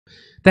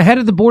The head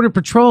of the Border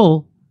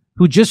Patrol,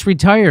 who just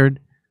retired,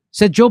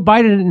 said Joe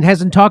Biden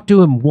hasn't talked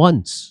to him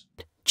once.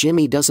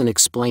 Jimmy doesn't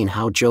explain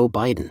how Joe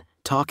Biden,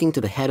 talking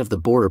to the head of the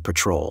Border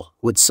Patrol,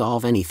 would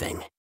solve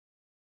anything.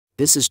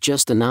 This is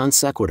just a non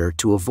sequitur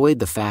to avoid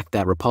the fact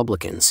that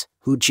Republicans,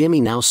 who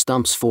Jimmy now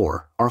stumps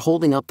for, are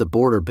holding up the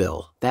border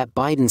bill that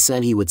Biden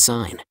said he would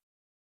sign.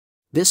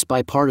 This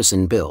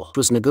bipartisan bill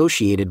was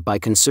negotiated by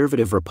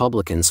conservative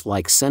Republicans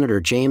like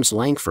Senator James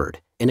Lankford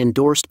and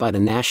endorsed by the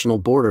National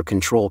Border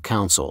Control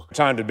Council.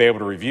 Time to be able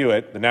to review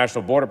it. The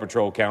National Border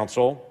Patrol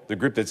Council, the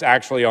group that's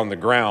actually on the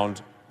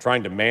ground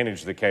trying to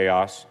manage the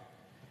chaos,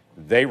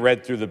 they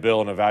read through the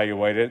bill and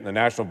evaluated it, and the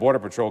National Border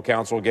Patrol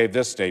Council gave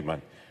this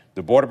statement.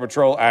 The Border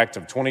Patrol Act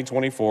of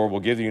 2024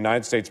 will give the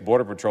United States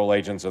Border Patrol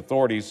agents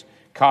authorities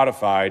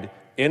codified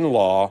in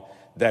law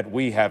that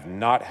we have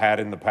not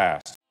had in the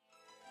past.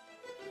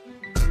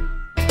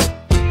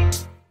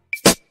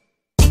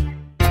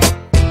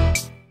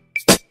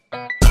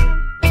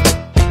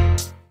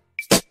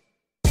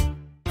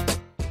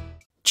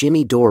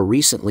 Jimmy Dore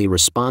recently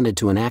responded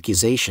to an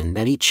accusation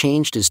that he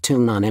changed his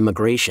tune on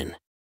immigration.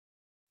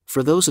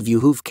 For those of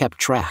you who've kept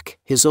track,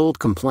 his old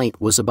complaint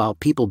was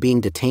about people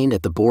being detained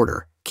at the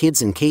border,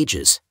 kids in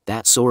cages,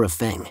 that sort of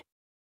thing.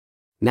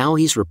 Now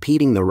he's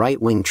repeating the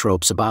right-wing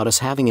tropes about us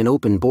having an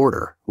open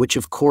border, which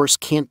of course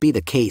can't be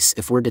the case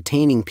if we're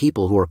detaining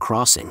people who are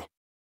crossing.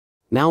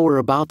 Now we're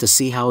about to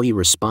see how he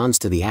responds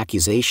to the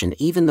accusation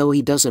even though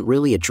he doesn't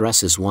really address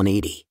his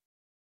 180.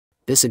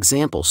 This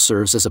example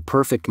serves as a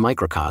perfect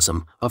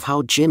microcosm of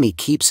how Jimmy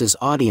keeps his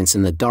audience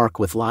in the dark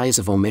with lies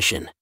of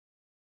omission.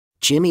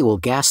 Jimmy will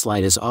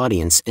gaslight his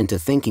audience into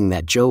thinking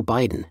that Joe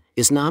Biden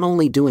is not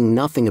only doing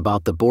nothing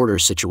about the border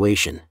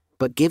situation,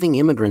 but giving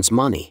immigrants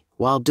money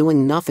while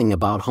doing nothing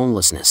about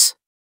homelessness.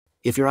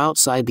 If you're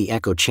outside the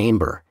echo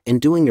chamber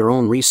and doing your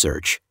own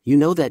research, you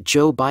know that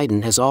Joe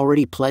Biden has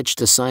already pledged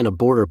to sign a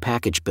border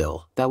package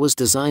bill that was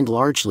designed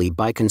largely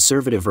by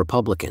conservative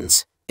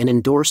Republicans and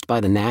endorsed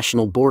by the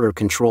National Border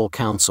Control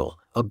Council,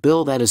 a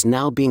bill that is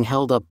now being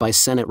held up by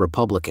Senate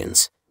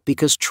Republicans,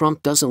 because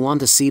Trump doesn't want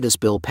to see this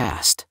bill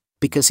passed,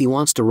 because he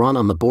wants to run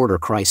on the border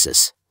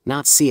crisis,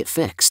 not see it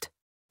fixed.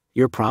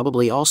 You're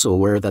probably also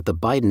aware that the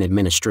Biden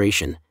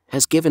administration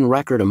has given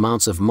record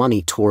amounts of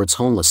money towards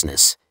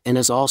homelessness, and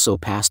has also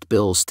passed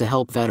bills to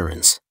help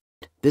veterans.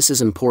 This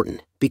is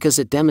important, because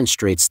it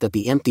demonstrates that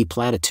the empty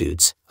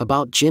platitudes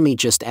about Jimmy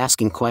just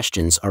asking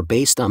questions are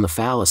based on the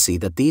fallacy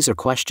that these are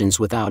questions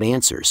without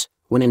answers,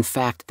 when in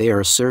fact they are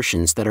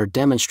assertions that are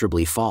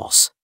demonstrably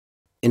false.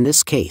 In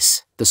this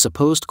case, the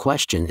supposed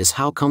question is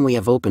how come we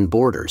have open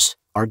borders,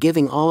 are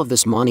giving all of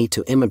this money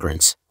to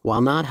immigrants,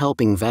 while not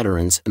helping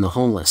veterans and the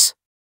homeless.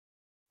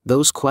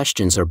 Those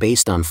questions are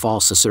based on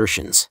false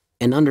assertions,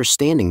 and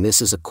understanding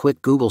this is a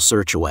quick Google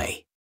search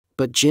away.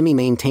 But Jimmy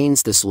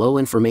maintains this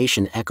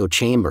low-information echo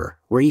chamber,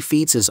 where he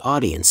feeds his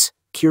audience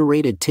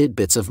curated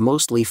tidbits of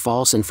mostly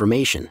false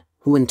information,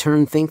 who in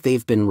turn think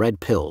they've been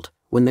red-pilled,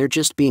 when they're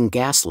just being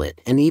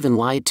gaslit and even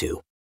lied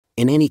to.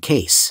 In any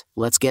case,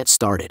 let's get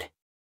started.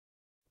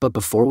 But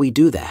before we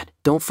do that,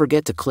 don't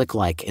forget to click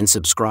like and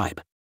subscribe.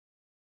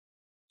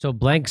 So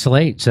Blank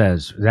Slate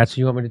says, that's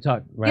you want me to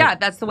talk, right? Yeah,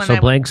 that's the one. So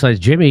Blank says,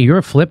 Jimmy,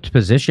 your flipped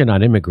position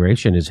on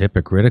immigration is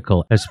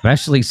hypocritical,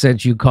 especially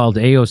since you called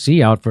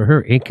AOC out for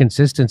her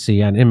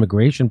inconsistency on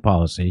immigration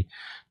policy.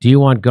 Do you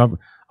want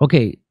government?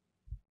 Okay,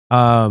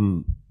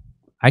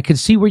 I could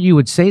see where you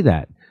would say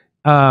that.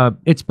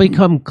 It's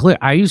become clear.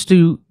 I used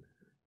to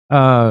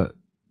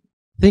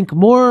think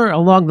more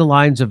along the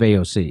lines of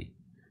AOC,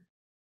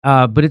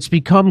 but it's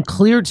become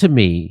clear to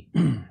me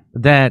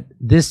that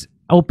this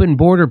open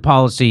border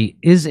policy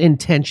is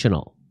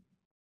intentional,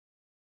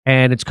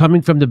 and it's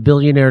coming from the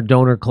billionaire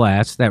donor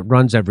class that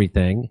runs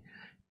everything.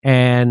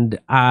 And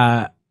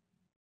I'm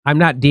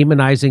not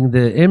demonizing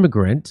the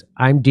immigrant.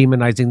 I'm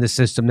demonizing the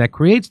system that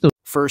creates the.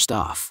 First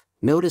off,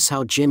 notice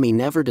how Jimmy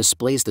never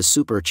displays the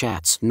super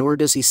chats, nor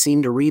does he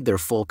seem to read their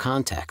full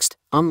context,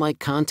 unlike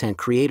content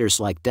creators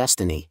like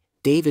Destiny,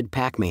 David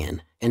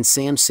Pacman, and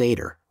Sam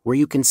Sater, where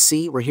you can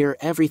see or hear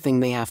everything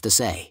they have to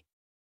say.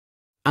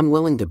 I'm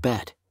willing to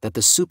bet that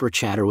the super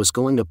chatter was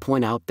going to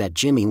point out that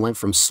Jimmy went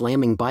from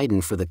slamming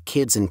Biden for the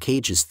kids in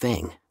cages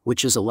thing,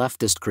 which is a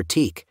leftist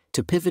critique,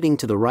 to pivoting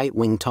to the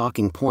right-wing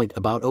talking point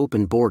about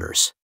open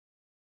borders.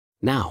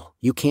 Now,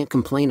 you can't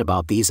complain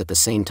about these at the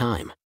same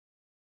time.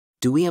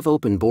 Do we have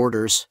open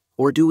borders,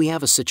 or do we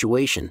have a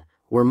situation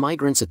where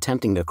migrants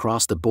attempting to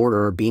cross the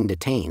border are being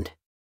detained?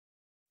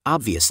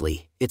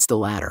 Obviously, it's the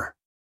latter.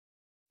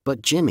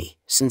 But Jimmy,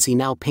 since he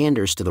now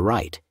panders to the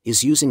right,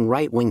 is using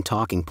right-wing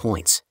talking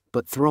points,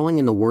 but throwing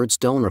in the words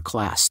donor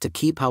class to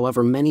keep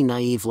however many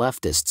naive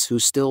leftists who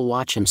still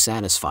watch him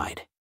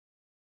satisfied.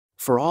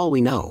 For all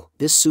we know,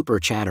 this super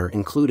chatter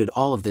included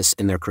all of this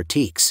in their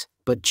critiques,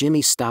 but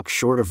Jimmy stopped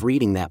short of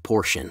reading that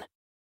portion.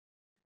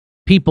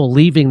 People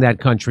leaving that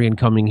country and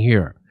coming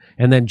here,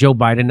 and then Joe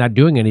Biden not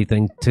doing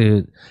anything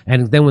to,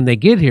 and then when they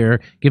get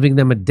here, giving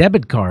them a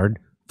debit card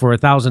for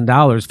 $1,000,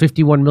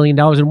 $51 million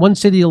in one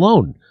city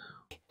alone.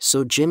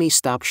 So Jimmy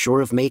stopped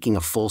short of making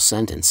a full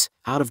sentence,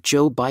 out of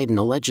Joe Biden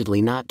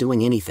allegedly not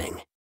doing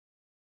anything.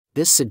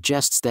 This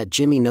suggests that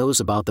Jimmy knows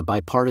about the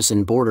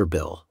bipartisan border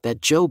bill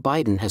that Joe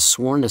Biden has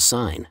sworn to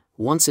sign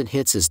once it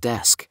hits his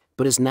desk,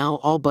 but is now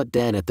all but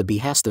dead at the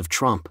behest of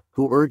Trump,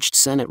 who urged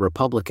Senate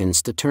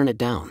Republicans to turn it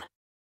down.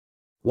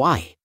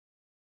 Why?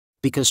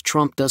 Because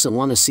Trump doesn't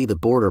want to see the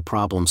border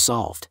problem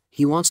solved.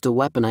 He wants to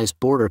weaponize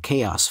border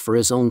chaos for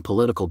his own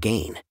political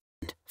gain.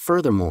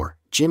 Furthermore,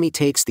 Jimmy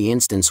takes the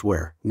instance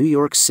where New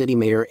York City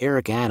Mayor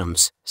Eric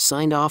Adams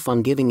signed off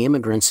on giving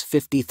immigrants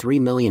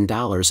 $53 million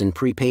in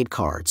prepaid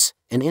cards,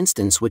 an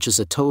instance which is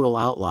a total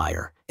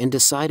outlier, and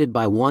decided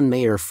by one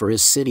mayor for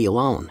his city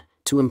alone,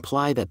 to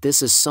imply that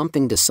this is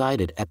something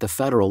decided at the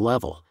federal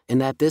level,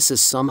 and that this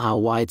is somehow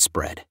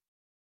widespread.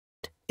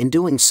 In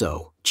doing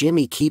so,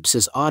 Jimmy keeps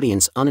his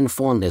audience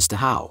uninformed as to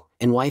how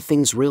and why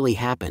things really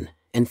happen,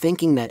 and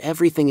thinking that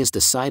everything is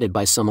decided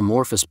by some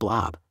amorphous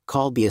blob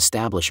called the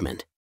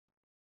establishment.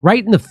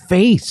 Right in the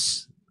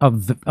face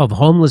of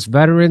homeless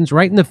veterans,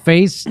 right in the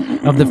face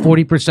of the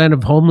 40%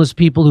 of homeless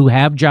people who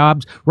have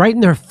jobs, right in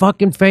their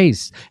fucking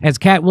face. As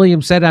Cat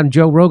Williams said on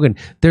Joe Rogan,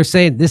 they're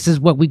saying this is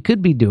what we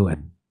could be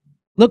doing.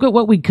 Look at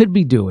what we could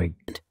be doing.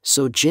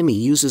 So Jimmy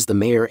uses the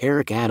Mayor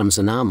Eric Adams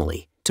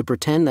anomaly to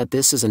pretend that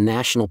this is a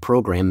national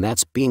program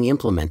that's being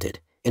implemented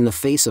in the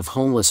face of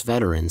homeless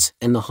veterans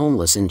and the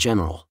homeless in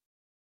general.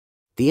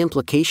 The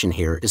implication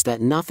here is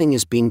that nothing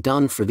is being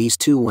done for these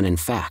two when in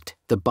fact,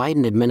 the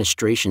Biden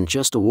administration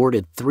just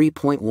awarded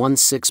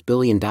 $3.16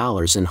 billion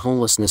in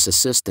homelessness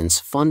assistance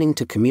funding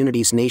to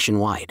communities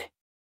nationwide.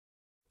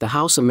 The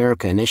House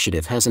America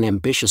Initiative has an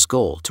ambitious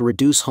goal to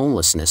reduce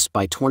homelessness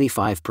by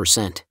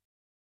 25%.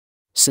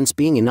 Since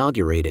being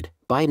inaugurated,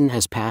 Biden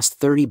has passed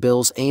 30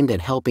 bills aimed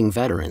at helping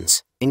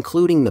veterans,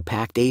 including the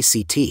PACT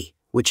ACT,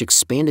 which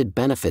expanded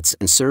benefits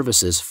and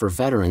services for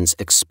veterans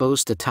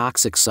exposed to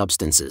toxic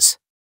substances.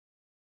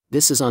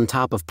 This is on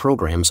top of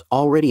programs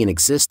already in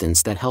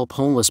existence that help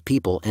homeless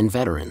people and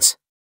veterans.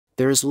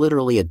 There is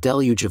literally a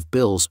deluge of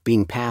bills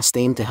being passed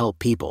aimed to help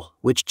people,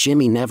 which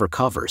Jimmy never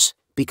covers,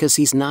 because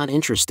he's not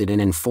interested in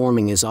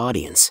informing his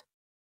audience.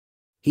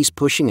 He's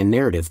pushing a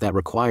narrative that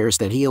requires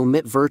that he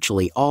omit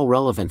virtually all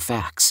relevant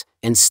facts,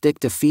 and stick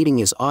to feeding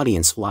his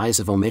audience lies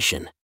of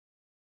omission.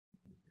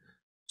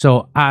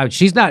 So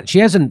she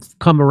hasn't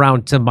come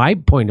around to my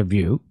point of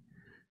view.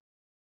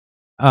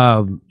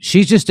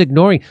 She's just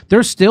ignoring.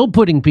 They're still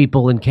putting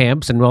people in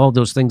camps and all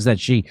those things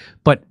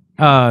but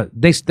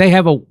they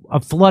have a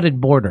flooded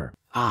border.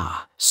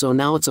 So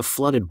now it's a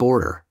flooded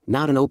border,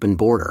 not an open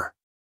border.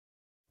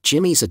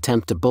 Jimmy's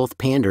attempt to both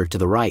pander to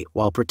the right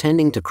while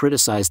pretending to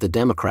criticize the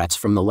Democrats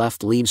from the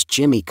left leaves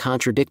Jimmy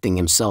contradicting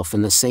himself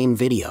in the same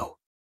video.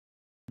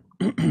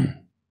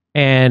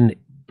 And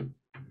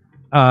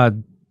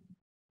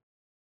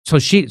so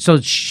she's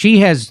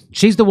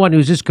the one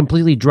who's just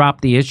completely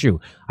dropped the issue.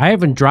 I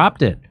haven't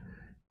dropped it.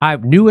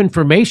 New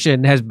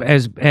information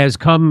has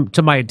come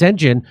to my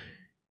attention,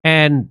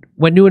 and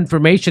when new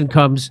information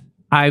comes,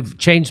 I've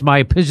changed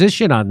my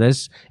position on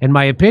this and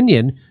my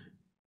opinion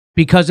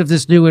because of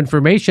this new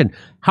information.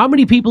 How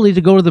many people need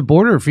to go to the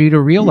border for you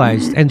to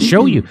realize and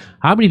show you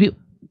how many people?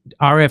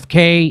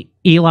 RFK,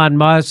 Elon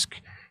Musk,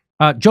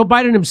 Joe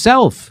Biden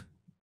himself.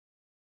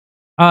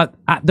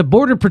 The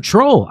Border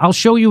Patrol, I'll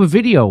show you a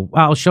video.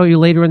 I'll show you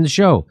later in the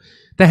show.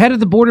 The head of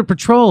the Border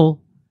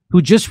Patrol,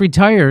 who just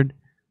retired,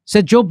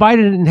 said Joe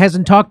Biden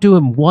hasn't talked to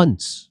him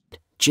once.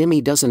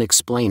 Jimmy doesn't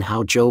explain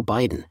how Joe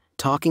Biden,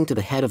 talking to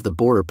the head of the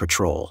Border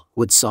Patrol,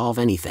 would solve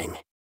anything.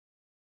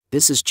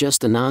 This is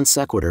just a non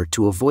sequitur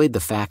to avoid the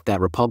fact that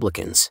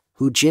Republicans,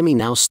 who Jimmy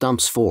now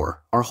stumps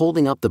for, are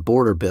holding up the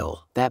border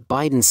bill that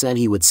Biden said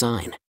he would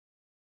sign.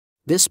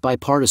 This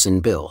bipartisan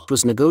bill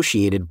was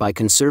negotiated by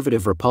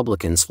conservative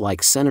Republicans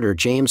like Senator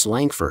James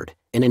Lankford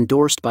and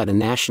endorsed by the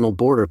National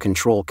Border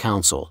Control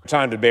Council.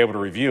 Time to be able to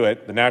review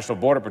it. The National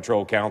Border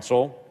Patrol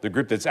Council, the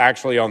group that's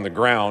actually on the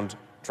ground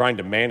trying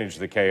to manage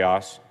the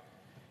chaos,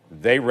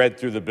 they read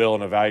through the bill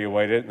and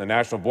evaluated it, and the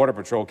National Border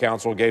Patrol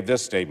Council gave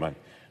this statement.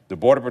 The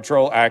Border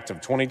Patrol Act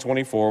of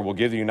 2024 will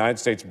give the United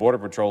States Border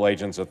Patrol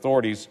agents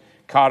authorities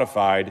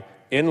codified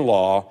in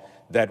law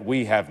that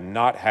we have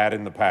not had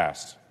in the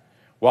past.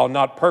 While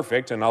not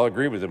perfect, and I'll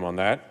agree with him on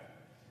that,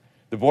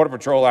 the Border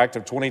Patrol Act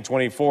of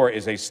 2024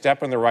 is a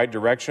step in the right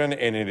direction,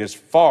 and it is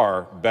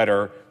far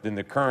better than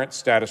the current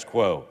status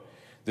quo.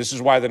 This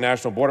is why the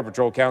National Border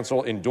Patrol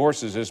Council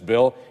endorses this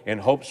bill and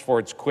hopes for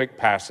its quick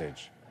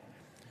passage.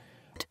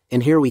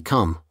 And here we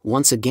come,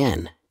 once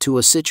again, to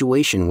a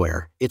situation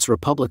where it's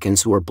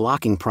Republicans who are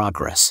blocking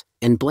progress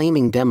and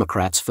blaming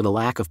Democrats for the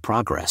lack of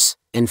progress,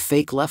 and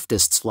fake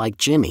leftists like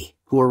Jimmy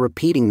who are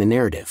repeating the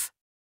narrative.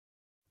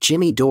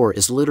 Jimmy Dore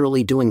is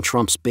literally doing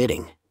Trump's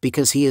bidding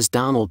because he is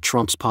Donald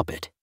Trump's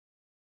puppet.